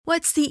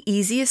What's the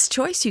easiest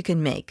choice you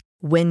can make?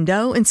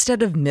 Window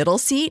instead of middle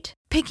seat?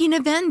 Picking a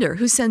vendor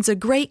who sends a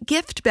great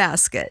gift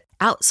basket?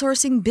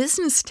 Outsourcing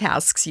business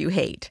tasks you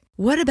hate?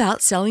 What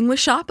about selling with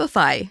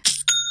Shopify?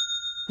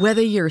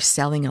 Whether you're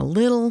selling a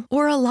little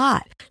or a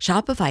lot,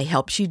 Shopify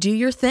helps you do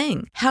your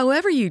thing,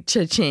 however you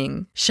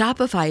cha-ching.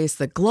 Shopify is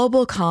the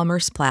global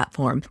commerce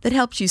platform that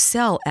helps you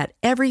sell at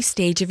every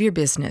stage of your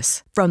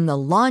business. From the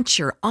launch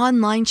your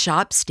online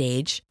shop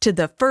stage to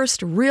the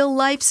first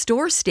real-life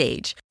store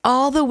stage,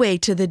 all the way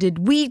to the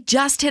did we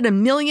just hit a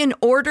million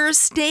orders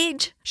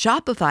stage.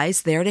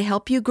 Shopify's there to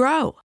help you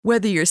grow.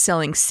 Whether you're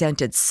selling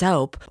scented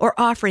soap or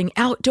offering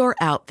outdoor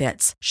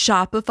outfits,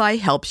 Shopify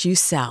helps you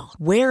sell.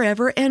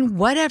 Wherever and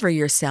whatever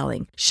you're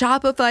selling,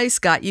 Shopify's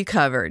got you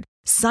covered.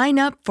 Sign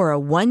up for a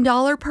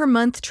 $1 per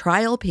month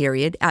trial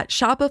period at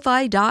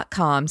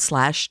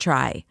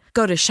shopify.com/try.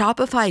 Go to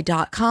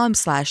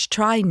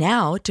shopify.com/try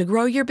now to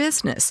grow your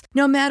business,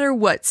 no matter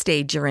what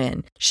stage you're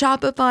in.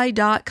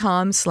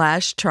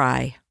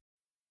 Shopify.com/try.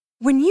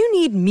 When you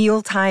need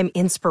mealtime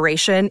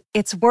inspiration,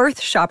 it's worth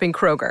shopping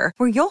Kroger,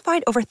 where you'll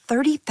find over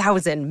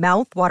 30,000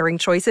 mouth-watering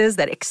choices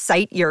that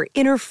excite your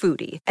inner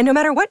foodie. And no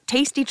matter what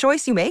tasty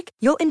choice you make,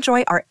 you'll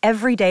enjoy our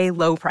everyday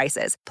low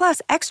prices, plus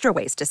extra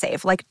ways to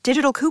save, like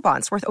digital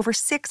coupons worth over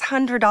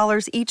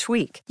 $600 each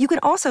week. You can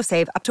also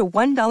save up to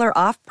 $1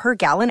 off per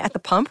gallon at the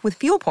pump with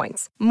fuel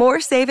points.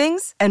 More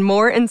savings and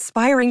more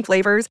inspiring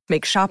flavors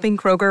make shopping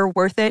Kroger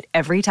worth it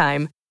every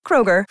time.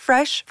 Kroger,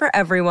 fresh for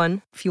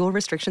everyone. Fuel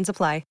restrictions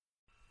apply.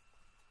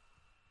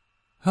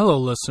 Hello,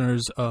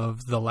 listeners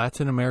of the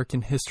Latin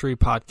American History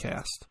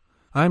Podcast.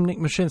 I'm Nick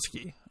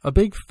Mashinsky, a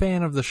big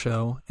fan of the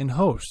show and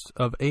host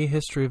of A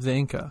History of the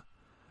Inca,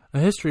 a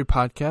history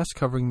podcast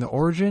covering the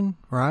origin,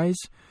 rise,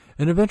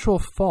 and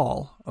eventual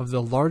fall of the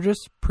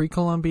largest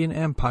pre-Columbian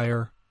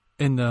empire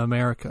in the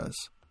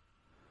Americas.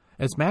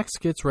 As Max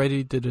gets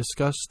ready to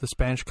discuss the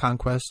Spanish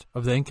conquest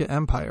of the Inca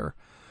Empire,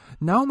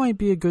 now might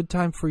be a good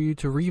time for you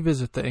to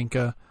revisit the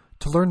Inca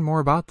to learn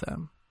more about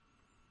them.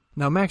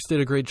 Now, Max did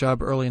a great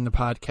job early in the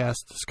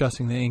podcast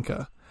discussing the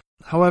Inca.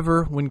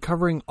 However, when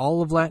covering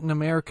all of Latin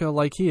America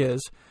like he is,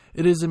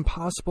 it is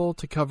impossible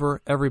to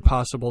cover every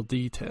possible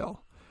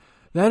detail.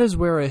 That is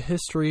where a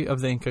history of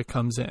the Inca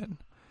comes in.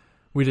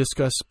 We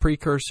discuss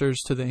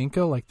precursors to the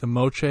Inca like the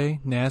Moche,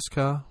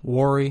 Nazca,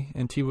 Wari,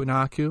 and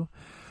Tiwanaku,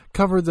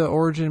 cover the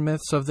origin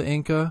myths of the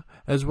Inca,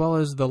 as well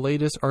as the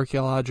latest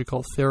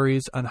archaeological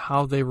theories on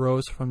how they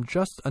rose from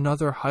just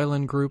another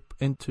highland group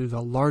into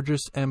the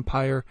largest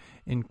empire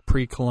in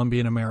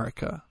pre-Columbian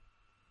America.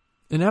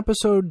 An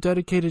episode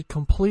dedicated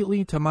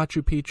completely to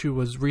Machu Picchu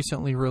was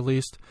recently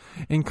released,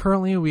 and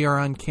currently we are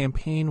on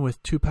campaign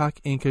with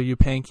Tupac Inca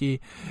Yupanqui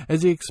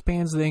as he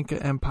expands the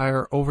Inca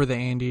Empire over the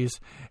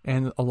Andes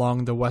and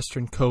along the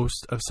western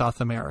coast of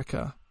South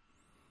America.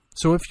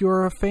 So if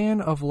you're a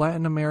fan of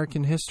Latin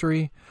American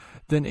history,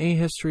 then A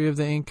History of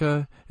the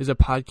Inca is a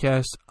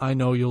podcast I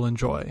know you'll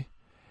enjoy.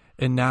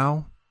 And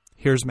now,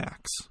 here's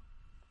Max.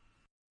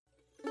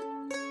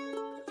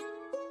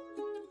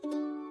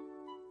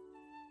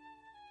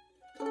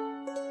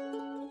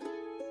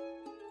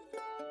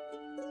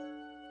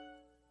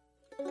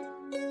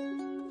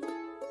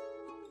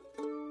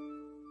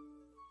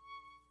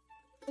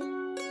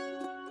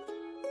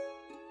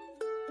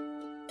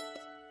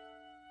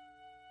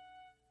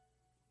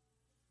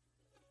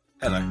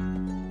 Hello,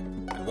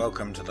 and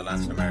welcome to the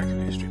Latin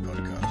American History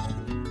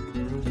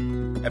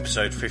Podcast.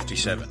 Episode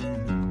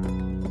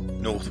 57,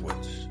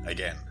 Northwards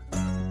Again.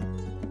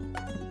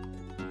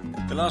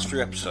 The last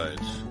few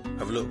episodes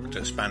have looked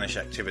at Spanish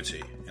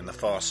activity in the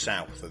far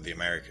south of the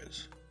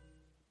Americas.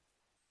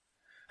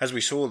 As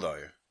we saw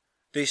though,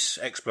 this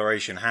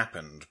exploration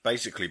happened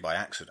basically by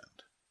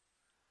accident.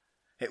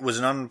 It was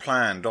an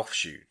unplanned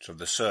offshoot of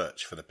the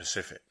search for the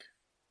Pacific.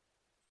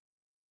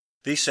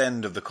 This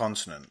end of the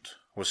continent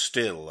was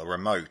still a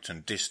remote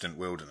and distant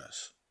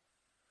wilderness,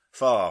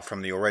 far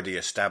from the already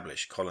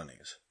established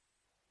colonies.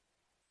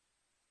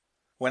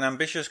 When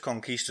ambitious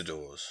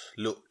conquistadors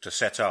looked to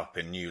set up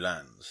in new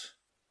lands,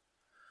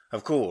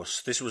 of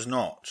course this was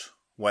not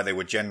where they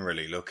were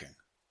generally looking.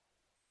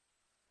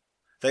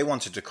 They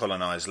wanted to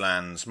colonize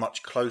lands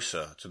much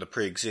closer to the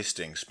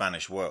pre-existing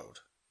Spanish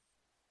world.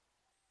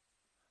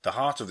 The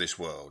heart of this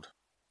world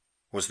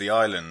was the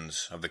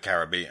islands of the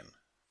Caribbean.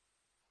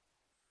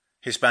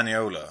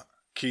 Hispaniola,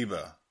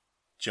 Cuba,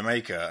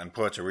 Jamaica and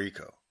Puerto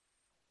Rico.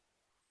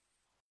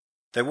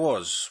 There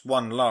was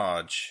one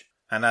large,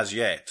 and as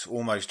yet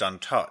almost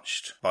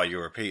untouched by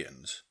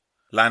Europeans,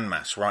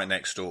 landmass right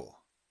next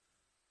door.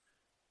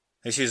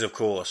 This is of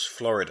course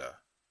Florida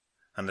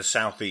and the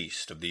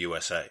southeast of the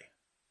USA.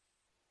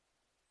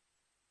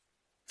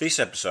 This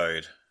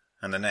episode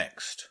and the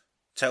next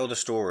tell the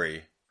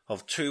story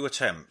of two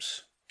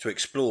attempts to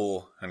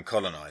explore and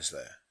colonize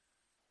there.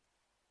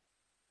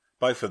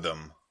 Both of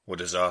them were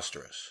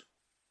disastrous.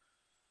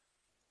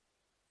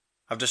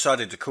 I've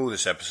decided to call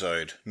this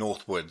episode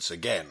Northwards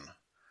Again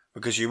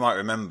because you might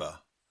remember,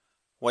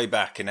 way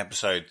back in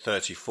episode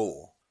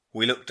 34,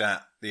 we looked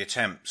at the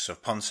attempts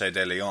of Ponce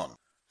de Leon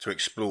to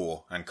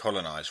explore and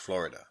colonize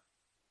Florida.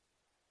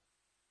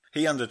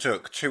 He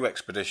undertook 2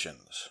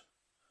 expeditions,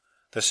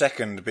 the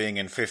second being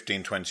in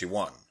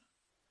 1521,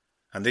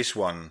 and this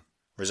one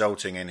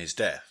resulting in his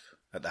death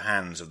at the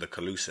hands of the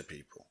Calusa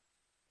people.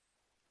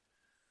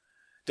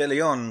 De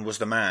Leon was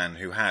the man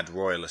who had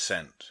royal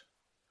assent,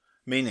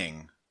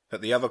 meaning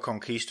that the other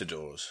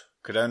conquistadors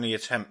could only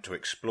attempt to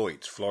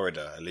exploit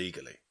Florida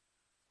illegally.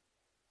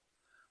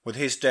 With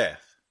his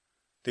death,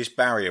 this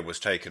barrier was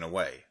taken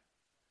away,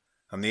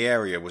 and the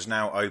area was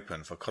now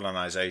open for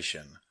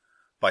colonization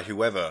by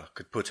whoever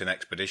could put an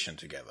expedition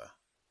together.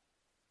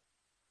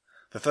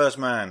 The first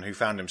man who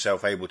found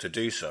himself able to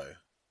do so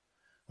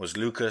was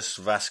Lucas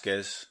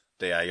Vasquez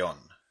de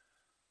Ayllón.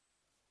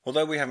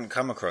 Although we haven't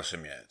come across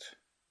him yet,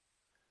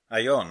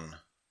 Ayllón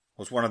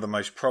was one of the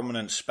most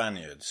prominent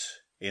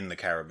Spaniards in the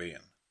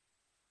Caribbean.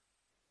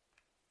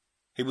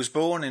 He was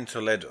born in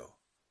Toledo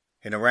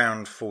in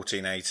around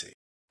 1480,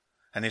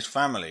 and his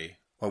family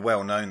were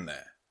well known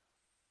there.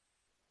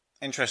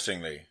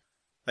 Interestingly,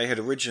 they had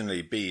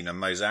originally been a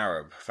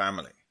Mozarab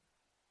family.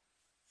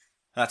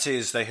 That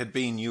is, they had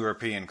been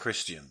European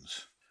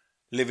Christians,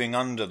 living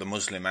under the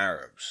Muslim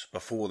Arabs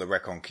before the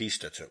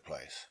Reconquista took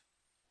place.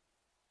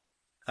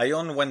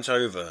 Ayllón went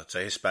over to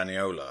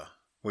Hispaniola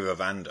with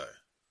Ovando.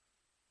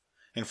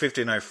 In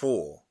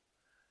 1504,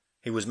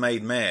 he was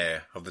made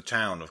mayor of the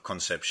town of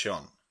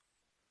Concepcion,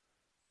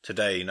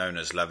 today known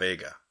as La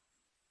Vega.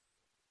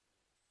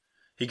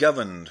 He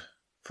governed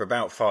for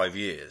about 5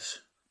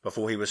 years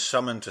before he was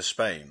summoned to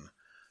Spain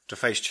to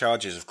face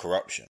charges of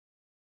corruption.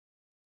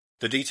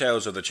 The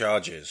details of the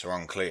charges are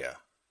unclear,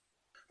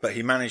 but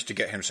he managed to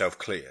get himself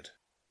cleared.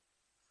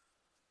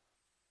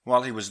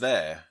 While he was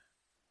there,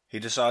 he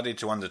decided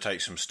to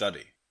undertake some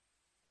study.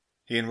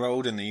 He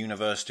enrolled in the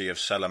University of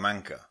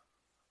Salamanca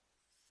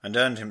and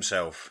earned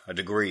himself a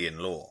degree in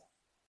law.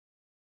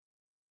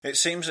 It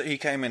seems that he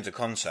came into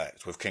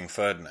contact with King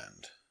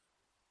Ferdinand,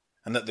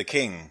 and that the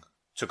king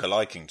took a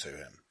liking to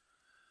him.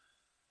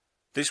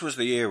 This was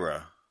the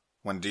era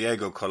when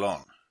Diego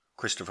Colón,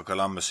 Christopher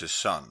Columbus's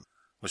son,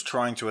 was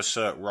trying to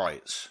assert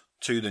rights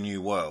to the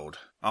New World,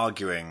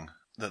 arguing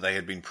that they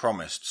had been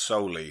promised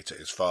solely to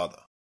his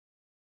father.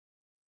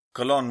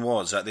 Colón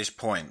was, at this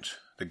point,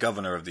 the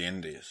governor of the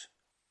Indies,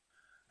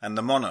 and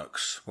the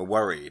monarchs were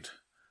worried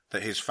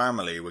that his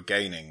family were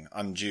gaining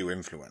undue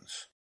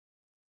influence.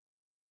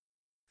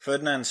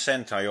 Ferdinand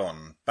sent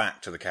Ayllón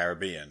back to the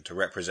Caribbean to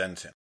represent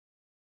him.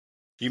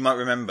 You might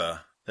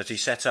remember that he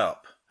set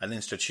up an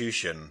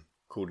institution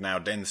called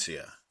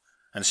Audiencia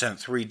and sent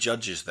 3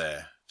 judges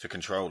there to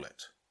control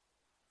it.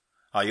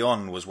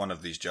 Ayllón was one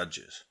of these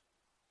judges.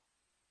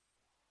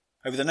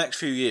 Over the next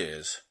few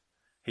years,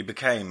 he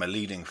became a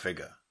leading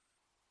figure.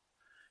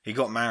 He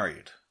got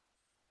married,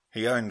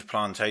 he owned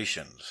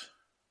plantations,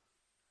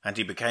 and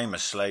he became a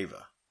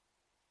slaver.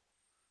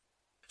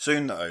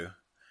 Soon, though,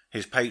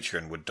 his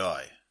patron would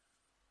die.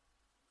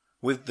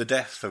 With the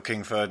death of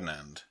King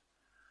Ferdinand,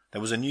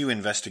 there was a new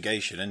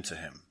investigation into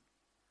him,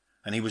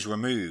 and he was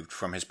removed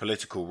from his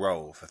political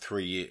role for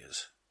 3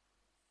 years.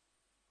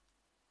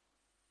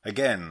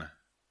 Again,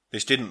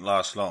 this didn't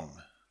last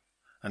long,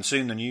 and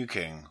soon the new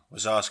king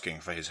was asking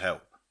for his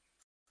help.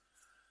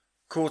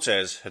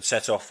 Cortés had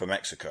set off for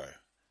Mexico,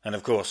 and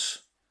of course,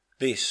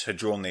 this had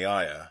drawn the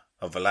ire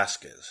of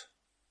Velázquez.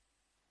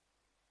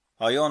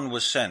 Ayllón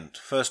was sent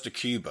first to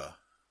Cuba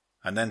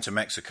and then to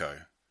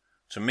Mexico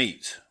to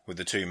meet with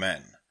the 2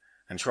 men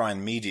and try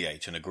and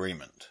mediate an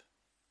agreement.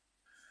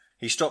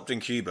 He stopped in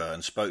Cuba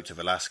and spoke to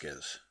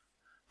Velázquez,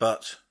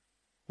 but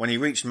when he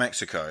reached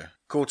Mexico,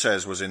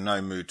 Cortés was in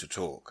no mood to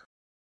talk.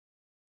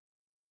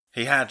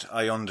 He had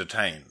Ayllón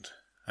detained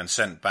and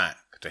sent back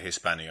to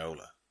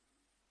Hispaniola.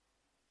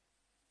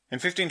 In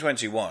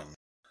 1521,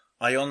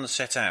 Ayllón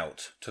set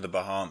out to the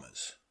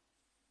Bahamas.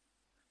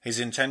 His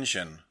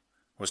intention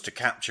was to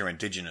capture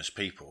indigenous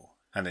people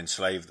and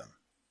enslave them.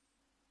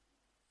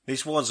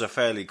 This was a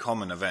fairly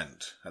common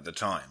event at the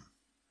time,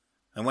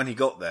 and when he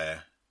got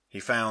there, he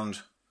found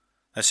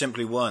there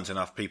simply weren't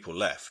enough people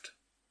left.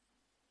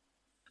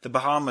 The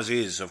Bahamas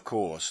is, of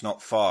course,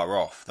 not far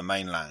off the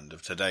mainland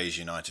of today's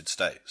United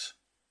States,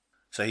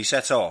 so he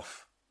set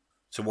off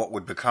to what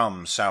would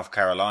become South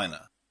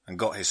Carolina and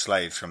got his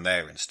slaves from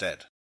there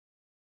instead.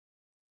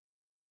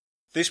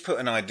 This put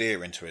an idea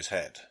into his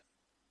head,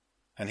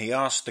 and he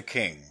asked the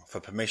king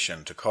for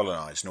permission to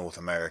colonize North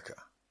America.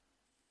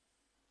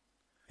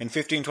 In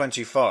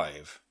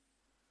 1525,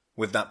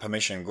 with that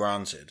permission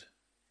granted,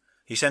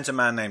 he sent a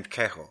man named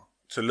Quejo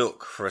to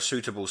look for a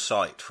suitable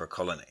site for a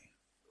colony.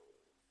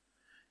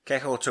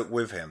 Quejo took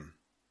with him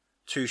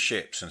 2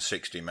 ships and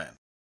 60 men.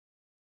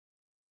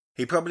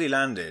 He probably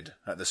landed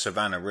at the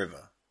Savannah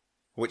River,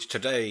 which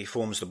today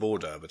forms the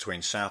border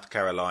between South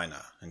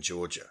Carolina and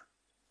Georgia.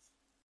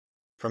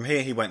 From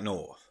here he went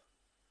north,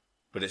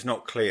 but it's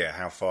not clear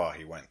how far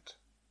he went.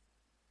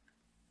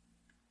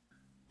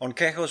 On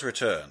Quejo's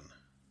return,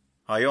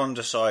 Ayllón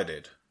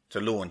decided to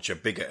launch a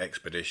bigger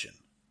expedition.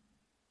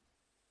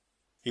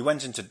 He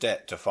went into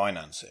debt to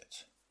finance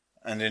it,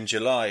 and in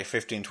July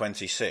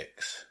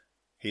 1526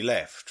 he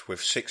left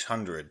with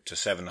 600 to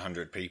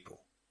 700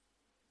 people.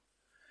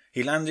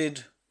 He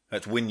landed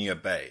at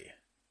Winya Bay,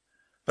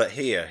 but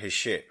here his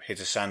ship hit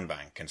a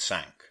sandbank and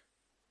sank.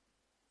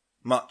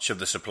 Much of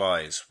the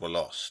supplies were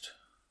lost.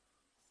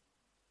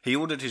 He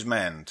ordered his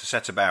men to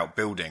set about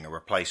building a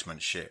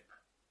replacement ship,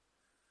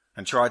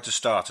 and tried to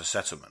start a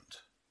settlement.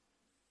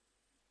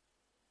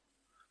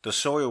 The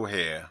soil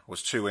here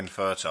was too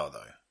infertile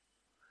though,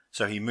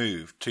 so he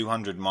moved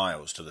 200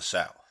 miles to the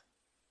south.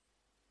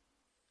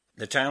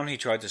 The town he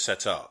tried to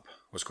set up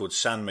was called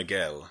San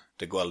Miguel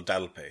de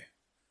Guadalpe,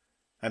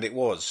 and it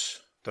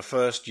was the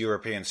first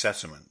European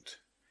settlement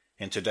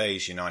in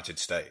today's United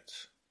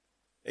States.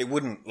 It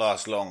wouldn't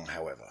last long,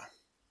 however.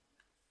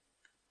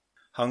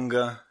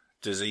 Hunger,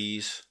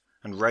 disease,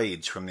 and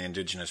raids from the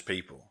indigenous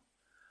people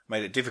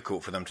made it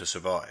difficult for them to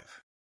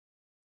survive.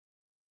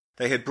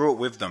 They had brought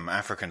with them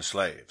African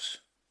slaves,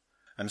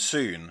 and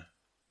soon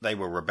they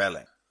were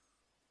rebelling.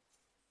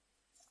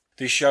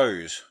 This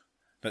shows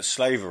that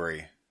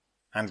slavery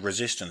and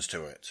resistance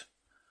to it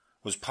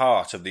was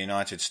part of the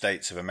United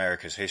States of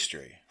America's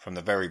history from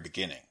the very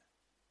beginning,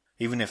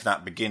 even if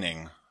that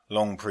beginning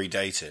long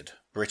predated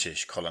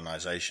British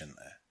colonization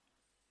there.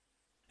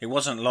 It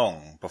wasn't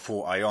long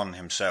before Ion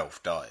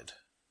himself died.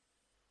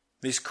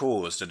 This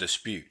caused a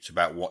dispute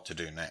about what to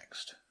do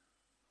next.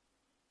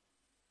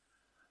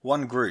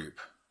 One group,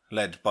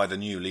 led by the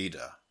new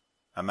leader,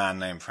 a man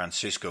named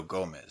Francisco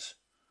Gomez,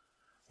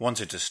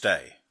 wanted to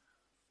stay,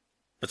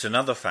 but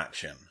another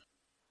faction,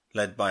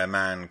 led by a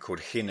man called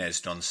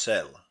Ginés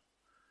Doncel,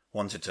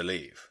 wanted to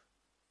leave.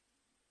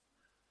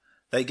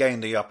 They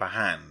gained the upper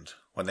hand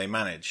when they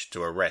managed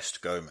to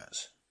arrest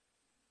Gomez.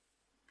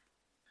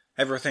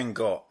 Everything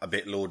got a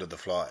bit Lord of the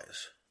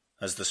Flies,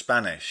 as the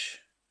Spanish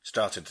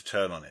started to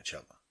turn on each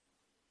other.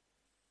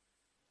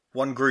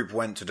 One group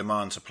went to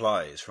demand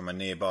supplies from a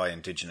nearby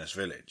indigenous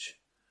village,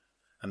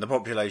 and the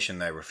population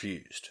there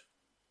refused.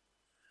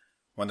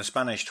 When the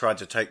Spanish tried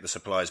to take the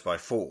supplies by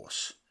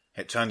force,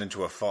 it turned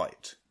into a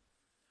fight,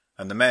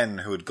 and the men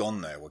who had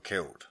gone there were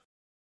killed.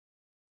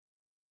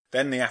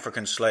 Then the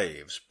African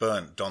slaves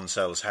burnt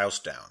Doncel's house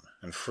down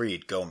and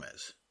freed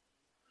Gomez.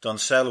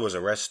 Doncel was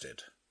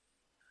arrested,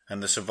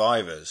 and the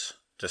survivors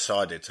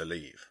decided to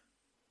leave.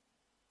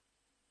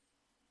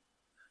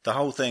 The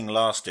whole thing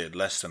lasted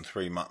less than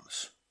 3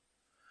 months.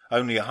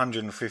 Only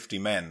 150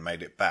 men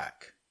made it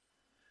back,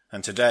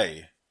 and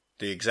today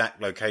the exact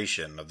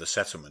location of the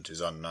settlement is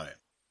unknown.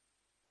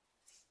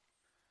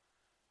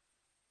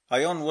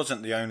 Ion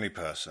wasn't the only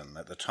person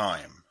at the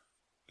time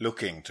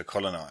looking to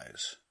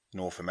colonize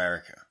North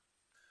America.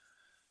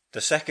 The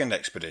second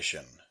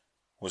expedition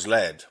was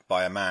led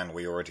by a man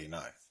we already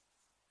know.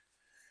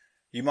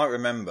 You might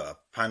remember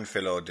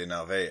Pánfilo de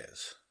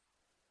Narváez,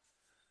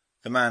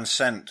 the man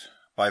sent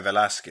by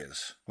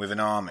Velázquez with an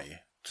army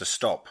to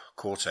stop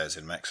Cortés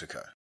in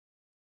Mexico.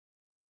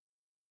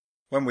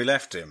 When we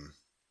left him,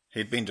 he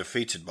had been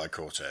defeated by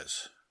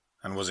Cortés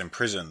and was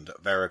imprisoned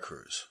at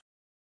Veracruz.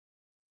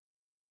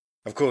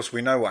 Of course,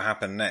 we know what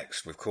happened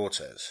next with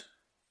Cortés.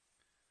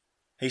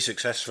 He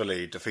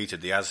successfully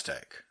defeated the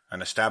Aztec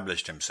and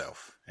established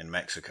himself in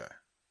Mexico.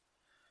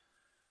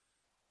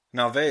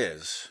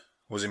 Narváez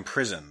was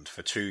imprisoned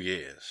for 2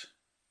 years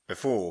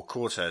before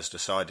Cortés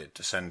decided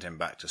to send him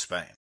back to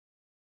Spain.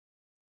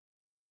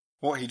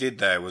 What he did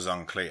there was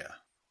unclear,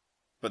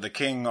 but the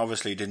king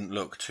obviously didn't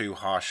look too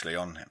harshly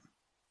on him,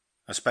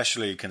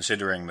 especially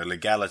considering the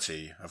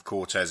legality of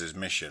Cortés's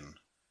mission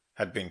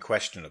had been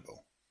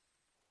questionable.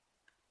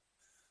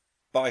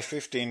 By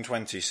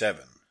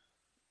 1527,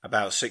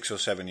 about 6 or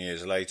 7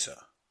 years later,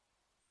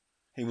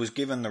 he was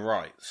given the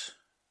rights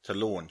to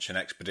launch an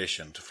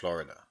expedition to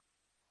Florida.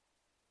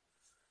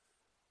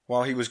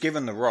 While he was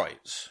given the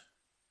rights,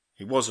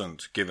 he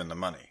wasn't given the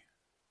money.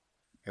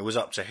 It was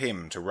up to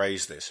him to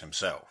raise this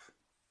himself.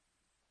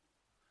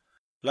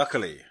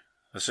 Luckily,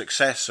 the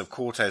success of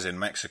Cortés in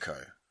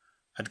Mexico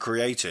had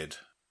created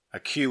a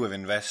queue of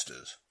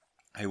investors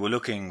who were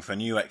looking for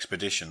new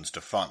expeditions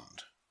to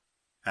fund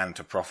and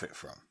to profit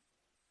from.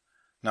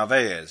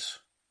 Narváez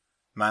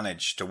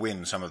managed to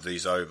win some of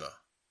these over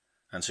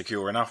and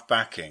secure enough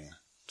backing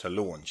to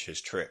launch his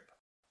trip.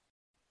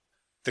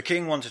 The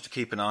king wanted to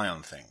keep an eye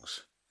on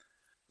things,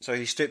 so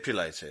he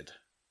stipulated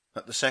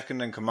that the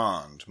second in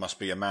command must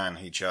be a man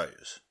he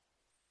chose.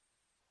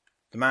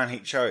 The man he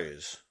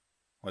chose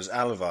was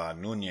Álvar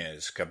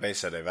Núñez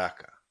Cabeza de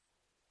Vaca.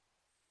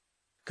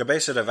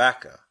 Cabeza de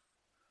Vaca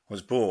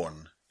was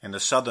born in the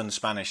southern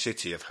Spanish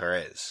city of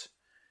Jerez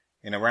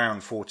in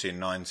around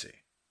 1490.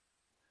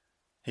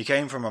 He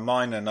came from a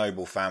minor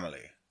noble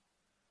family,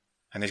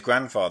 and his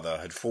grandfather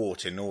had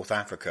fought in North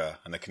Africa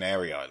and the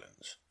Canary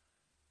Islands,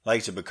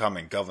 later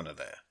becoming governor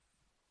there.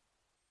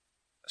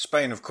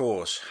 Spain, of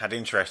course, had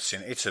interests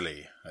in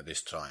Italy at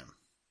this time,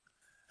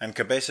 and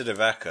Cabeza de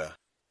Vaca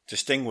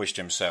distinguished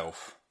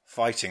himself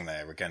fighting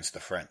there against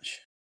the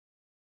French.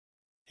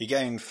 He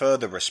gained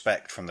further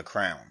respect from the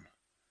crown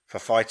for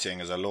fighting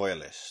as a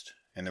loyalist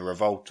in the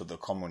revolt of the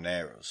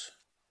Comuneros.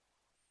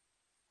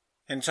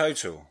 In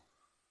total,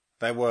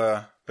 there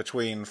were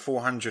between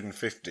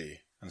 450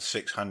 and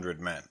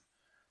 600 men,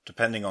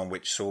 depending on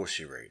which source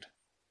you read.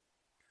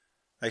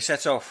 They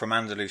set off from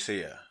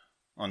Andalusia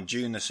on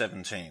June the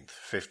 17th,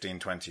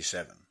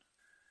 1527,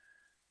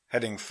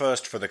 heading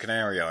first for the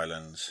Canary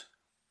Islands,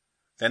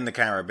 then the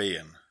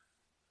Caribbean,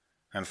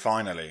 and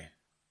finally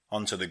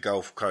onto the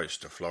Gulf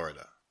Coast of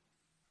Florida.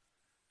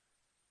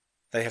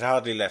 They had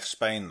hardly left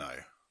Spain,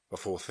 though,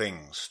 before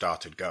things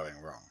started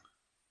going wrong.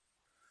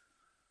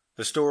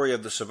 The story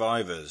of the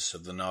survivors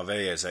of the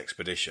Narvaez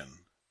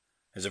expedition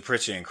is a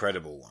pretty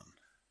incredible one,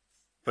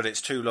 but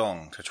it's too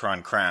long to try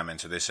and cram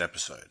into this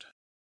episode.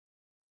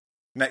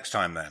 Next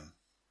time, then,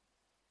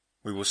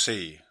 we will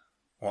see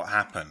what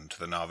happened to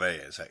the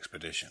Narvaez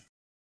expedition.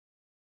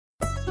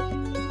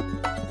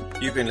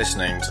 You've been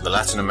listening to the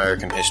Latin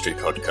American History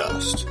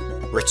Podcast,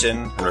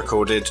 written and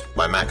recorded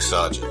by Max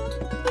Sargent.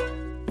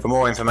 For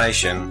more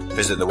information,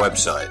 visit the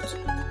website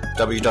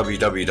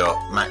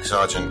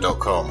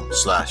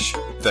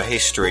www.maxsargent.com/The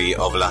History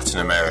of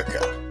Latin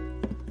America,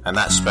 and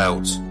that's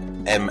spelt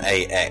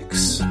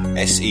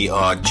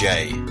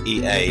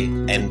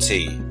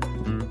MAXSERJEANT.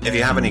 If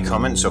you have any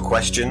comments or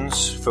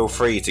questions, feel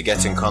free to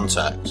get in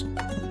contact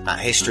at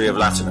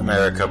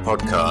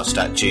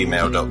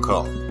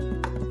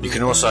historyoflatinamericapodcast@gmail.com. You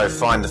can also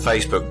find the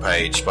Facebook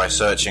page by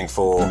searching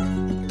for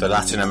the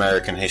Latin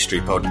American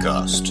History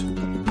Podcast.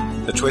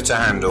 The Twitter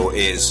handle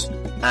is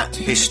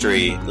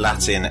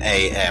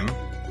 @HistoryLatinAM,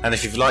 and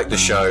if you've liked the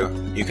show,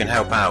 you can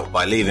help out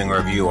by leaving a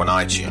review on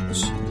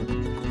iTunes.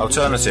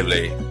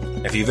 Alternatively,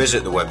 if you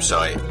visit the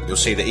website, you'll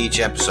see that each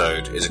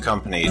episode is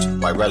accompanied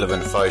by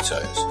relevant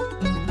photos.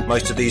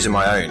 Most of these are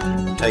my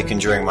own, taken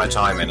during my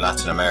time in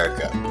Latin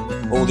America.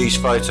 All these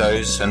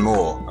photos and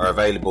more are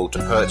available to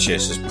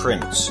purchase as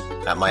prints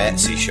at my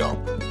Etsy shop.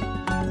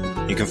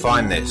 You can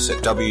find this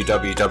at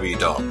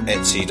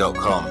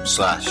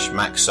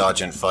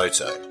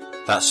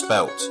www.etsy.com/MaxSargentPhoto. That's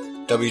spelt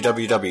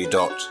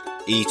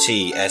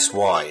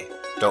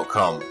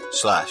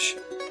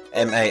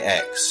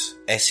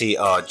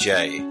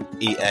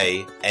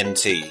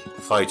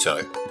www.etsy.com/MaxSergeant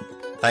photo.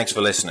 Thanks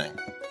for listening.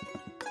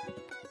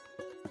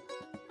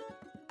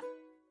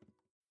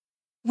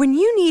 When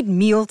you need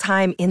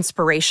mealtime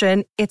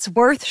inspiration, it's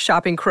worth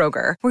shopping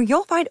Kroger, where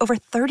you'll find over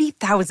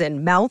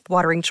 30,000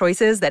 mouth-watering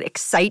choices that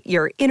excite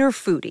your inner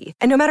foodie.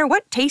 And no matter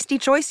what tasty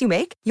choice you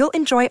make, you'll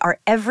enjoy our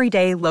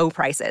everyday low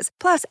prices,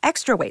 plus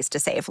extra ways to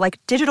save,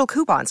 like digital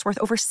coupons worth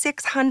over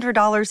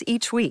 $600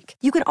 each week.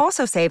 You can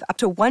also save up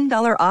to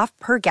 $1 off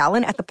per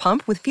gallon at the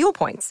pump with fuel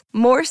points.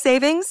 More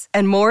savings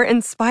and more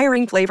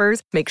inspiring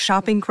flavors make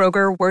shopping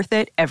Kroger worth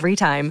it every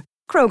time.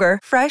 Kroger,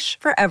 fresh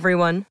for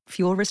everyone.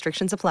 Fuel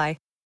restrictions apply.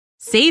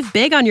 Save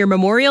big on your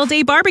Memorial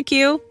Day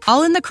barbecue,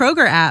 all in the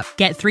Kroger app.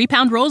 Get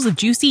 3-pound rolls of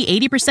juicy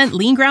 80%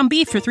 lean ground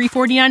beef for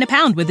 $3.49 a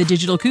pound with a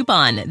digital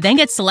coupon. Then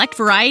get select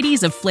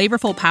varieties of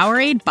flavorful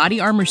Powerade, Body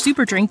Armor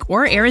Super Drink,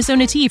 or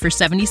Arizona tea for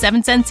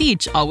 77 cents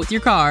each, all with your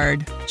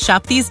card.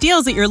 Shop these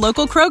deals at your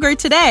local Kroger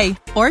today,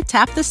 or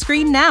tap the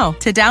screen now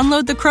to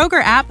download the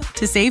Kroger app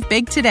to save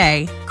big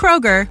today.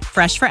 Kroger,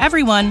 fresh for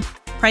everyone.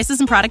 Prices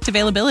and product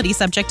availability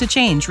subject to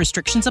change.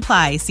 Restrictions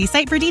apply. See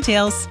site for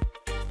details.